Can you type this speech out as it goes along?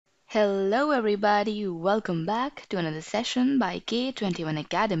Hello everybody, welcome back to another session by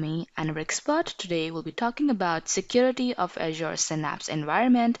K21Academy, and our expert today will be talking about security of Azure Synapse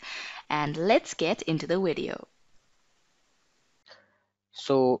environment, and let's get into the video.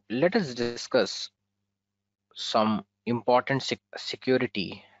 So let us discuss some important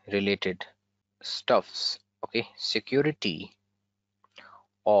security related stuffs. Okay, security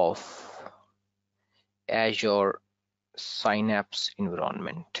of Azure Synapse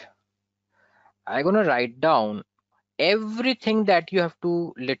environment. I'm gonna write down everything that you have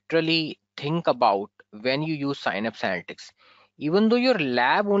to literally think about when you use Synapse Analytics, even though your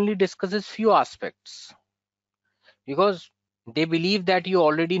lab only discusses few aspects, because they believe that you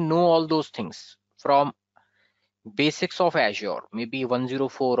already know all those things from basics of Azure, maybe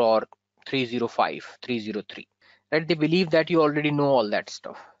 104 or 305, 303, right? They believe that you already know all that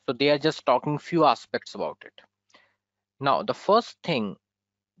stuff. So they are just talking few aspects about it. Now, the first thing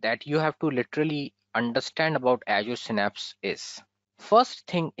that you have to literally understand about Azure Synapse is, first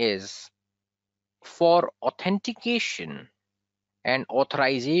thing is, for authentication and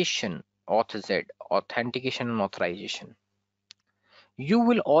authorization, authentication and authorization, you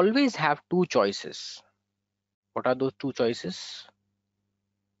will always have two choices. What are those two choices?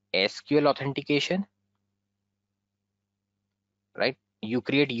 SQL authentication, right? You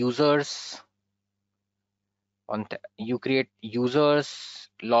create users you create users,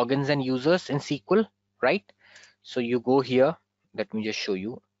 logins and users in SQL, right? So you go here, let me just show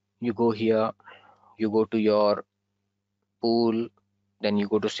you. You go here, you go to your pool, then you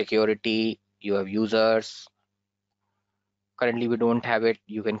go to security, you have users. Currently we don't have it.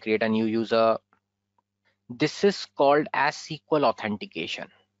 You can create a new user. This is called as SQL authentication.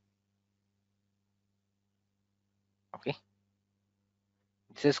 Okay,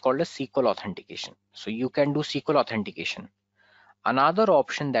 this is called a SQL authentication. So you can do SQL authentication. Another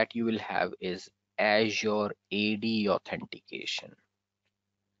option that you will have is Azure AD authentication.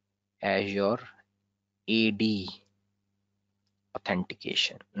 Azure AD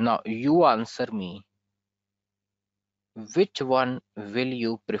authentication. Now you answer me, which one will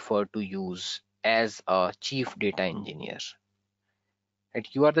you prefer to use as a chief data engineer? Right?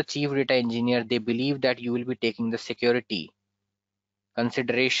 You are the chief data engineer. They believe that you will be taking the security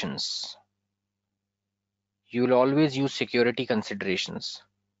considerations. You will always use security considerations.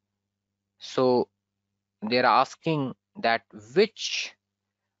 So they're asking that which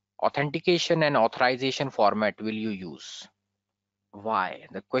authentication and authorization format will you use? Why?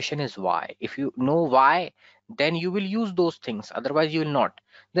 The question is why. If you know why, then you will use those things, otherwise you will not.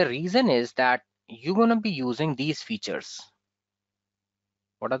 The reason is that you're going to be using these features.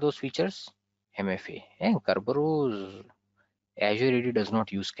 What are those features? MFA and Kerberos. Azure AD does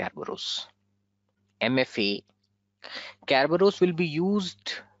not use Kerberos. MFA, Kerberos will be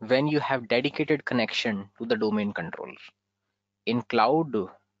used when you have dedicated connection to the domain controller. In cloud,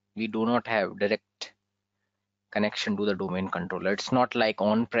 we do not have direct connection to the domain controller. It's not like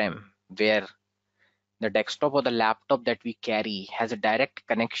on-prem where the desktop or the laptop that we carry has a direct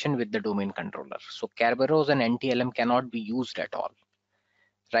connection with the domain controller. So Kerberos and NTLM cannot be used at all,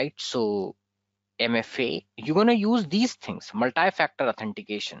 right? So MFA, you're going to use these things: multi-factor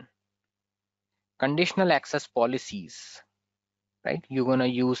authentication, conditional access policies, right? You're going to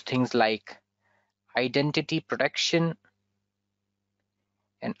use things like identity protection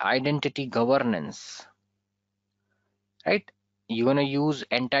and identity governance, right? You're going to use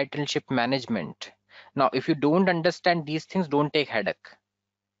entitlement management. Now, if you don't understand these things, don't take headache.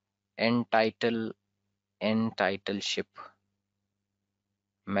 Entitlement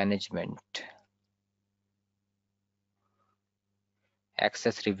management,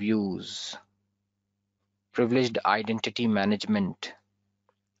 access reviews, privileged identity management.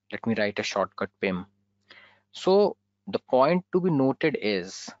 Let me write a shortcut PIM. So the point to be noted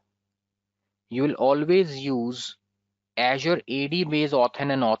is you will always use Azure AD based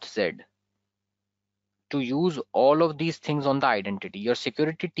authn and authz to use all of these things on the identity. Your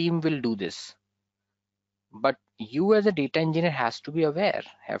security team will do this, but you as a data engineer have to be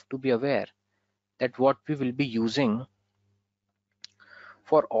aware that what we will be using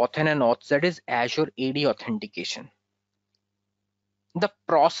for authn and authz is Azure AD authentication. The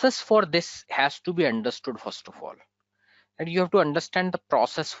process for this has to be understood first of all, and you have to understand the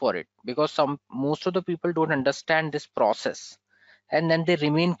process for it, because most of the people don't understand this process, and then they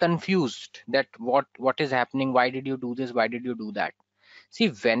remain confused that what is happening, why did you do this, why did you do that. See,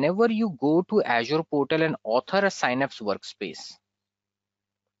 whenever you go to Azure portal and author a Synapse workspace,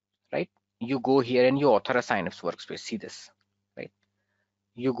 right, you go here and you author a Synapse workspace. See this, right?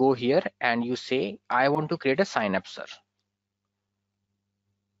 You go here and you say, I want to create a synapser.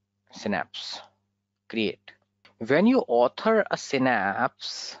 Synapse. Create. When you author a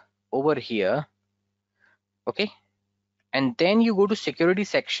Synapse over here, okay, and then you go to security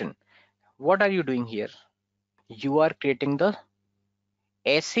section, what are you doing here? You are creating the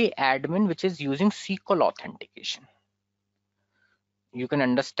SA admin, which is using SQL authentication. You can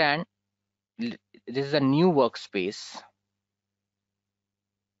understand this is a new workspace.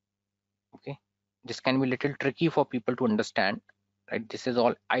 Okay, this can be a little tricky for people to understand, right? This is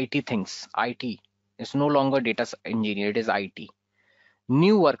all IT things. IT is no longer data engineer, it is IT.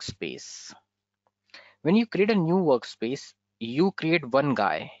 New workspace. When you create a new workspace, you create one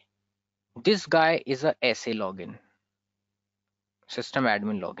guy. This guy is a SA login, system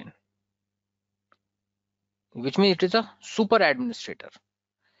admin login, which means it is a super administrator.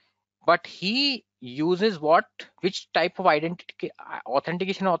 But he uses what? Which type of identity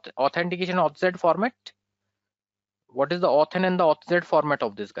authentication? Authentication auth format. What is the authn and the auth format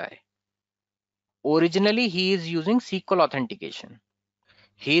of this guy? Originally, he is using SQL authentication.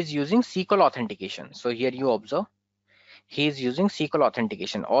 He is using SQL authentication. So here you observe, he is using SQL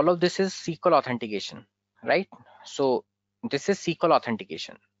authentication. All of this is SQL authentication, right? So this is SQL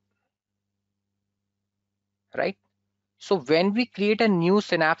authentication, right? So when we create a new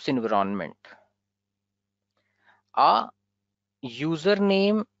Synapse environment, a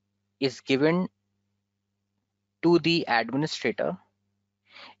username is given to the administrator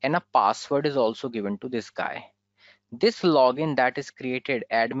and a password is also given to this guy. This login that is created,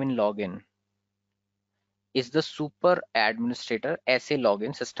 admin login, is the super administrator SA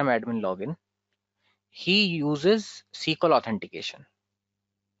login, system admin login. He uses SQL authentication.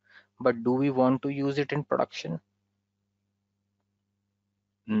 But do we want to use it in production?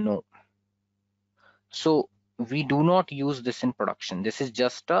 No. So we do not use this in production. This is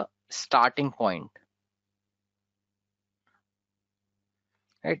just a starting point.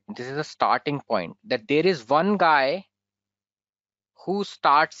 Right? This is a starting point, that there is one guy who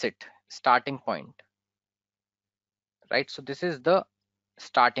starts it, starting point. Right? So this is the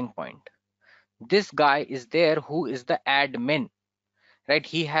starting point. This guy is there who is the admin, right?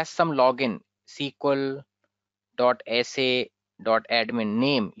 He has some login, sql.sa.admin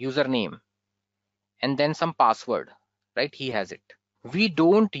name, username, and then some password, right? He has it. We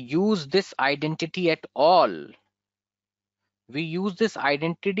don't use this identity at all. We use this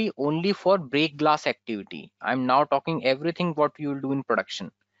identity only for break glass activity. I'm now talking everything what you will do in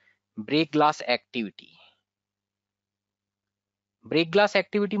production. Break glass activity. Break glass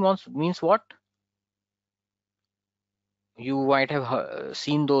activity means what? You might have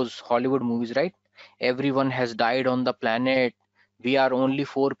seen those Hollywood movies, right? Everyone has died on the planet. We are only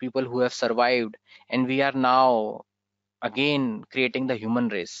 4 people who have survived, and we are now again creating the human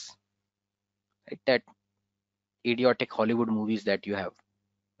race. Right? That idiotic Hollywood movies that you have,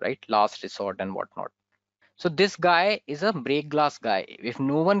 right? Last Resort and whatnot. So this guy is a break glass guy. If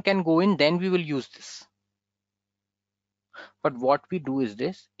no one can go in, then we will use this. But what we do is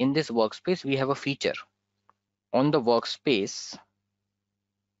this: in this workspace, we have a feature. On the workspace,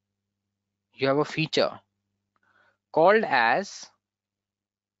 you have a feature called as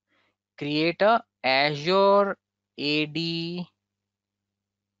create a Azure AD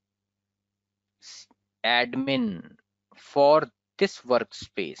admin for this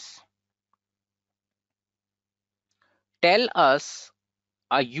workspace. Tell us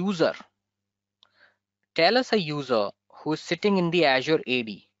a user. Tell us a user who is sitting in the Azure AD.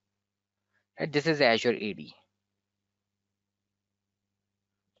 Right? This is Azure AD.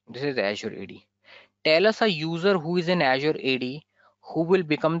 This is Azure AD. Tell us a user who is in Azure AD who will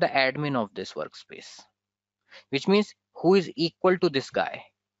become the admin of this workspace, which means who is equal to this guy.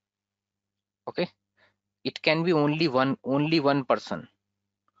 Okay, it can be only one person,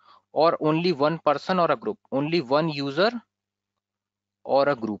 or only one person or a group, only one user or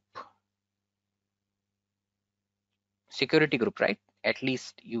a group. Security group, right? At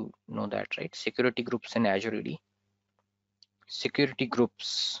least you know that, right? Security groups in Azure AD. Security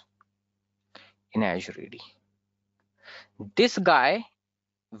groups in Azure AD. This guy,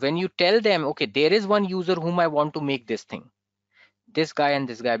 when you tell them, okay, there is one user whom I want to make this thing, this guy and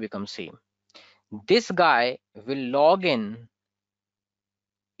this guy become same. This guy will log in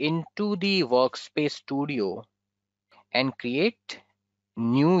into the Workspace Studio and create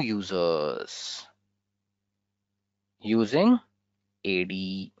new users using AD.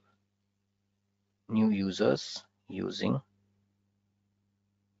 New users using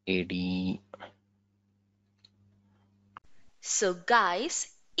AD. So guys,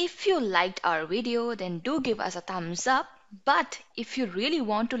 if you liked our video, then do give us a thumbs up. But if you really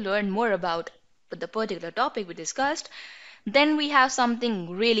want to learn more about the particular topic we discussed, then we have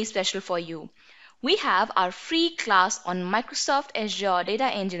something really special for you. We have our free class on Microsoft Azure Data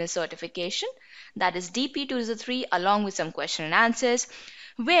Engineer Certification, that is DP-203, along with some question and answers,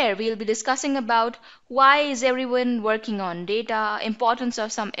 where we'll be discussing about why is everyone working on data, importance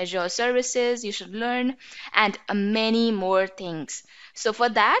of some Azure services you should learn, and many more things. So for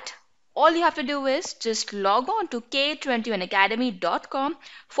that, all you have to do is just log on to k21academy.com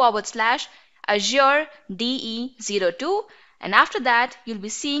 /Azure DE02, and after that you'll be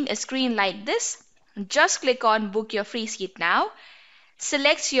seeing a screen like this. Just click on book your free seat now.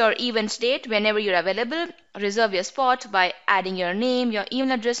 Select your event date whenever you're available. Reserve your spot by adding your name, your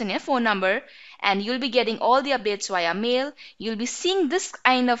email address, and your phone number, and you'll be getting all the updates via mail. You'll be seeing this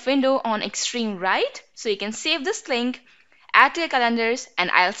kind of window on extreme right, so you can save this link, add to your calendars, and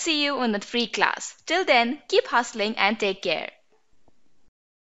I'll see you in the free class. Till then, keep hustling and take care.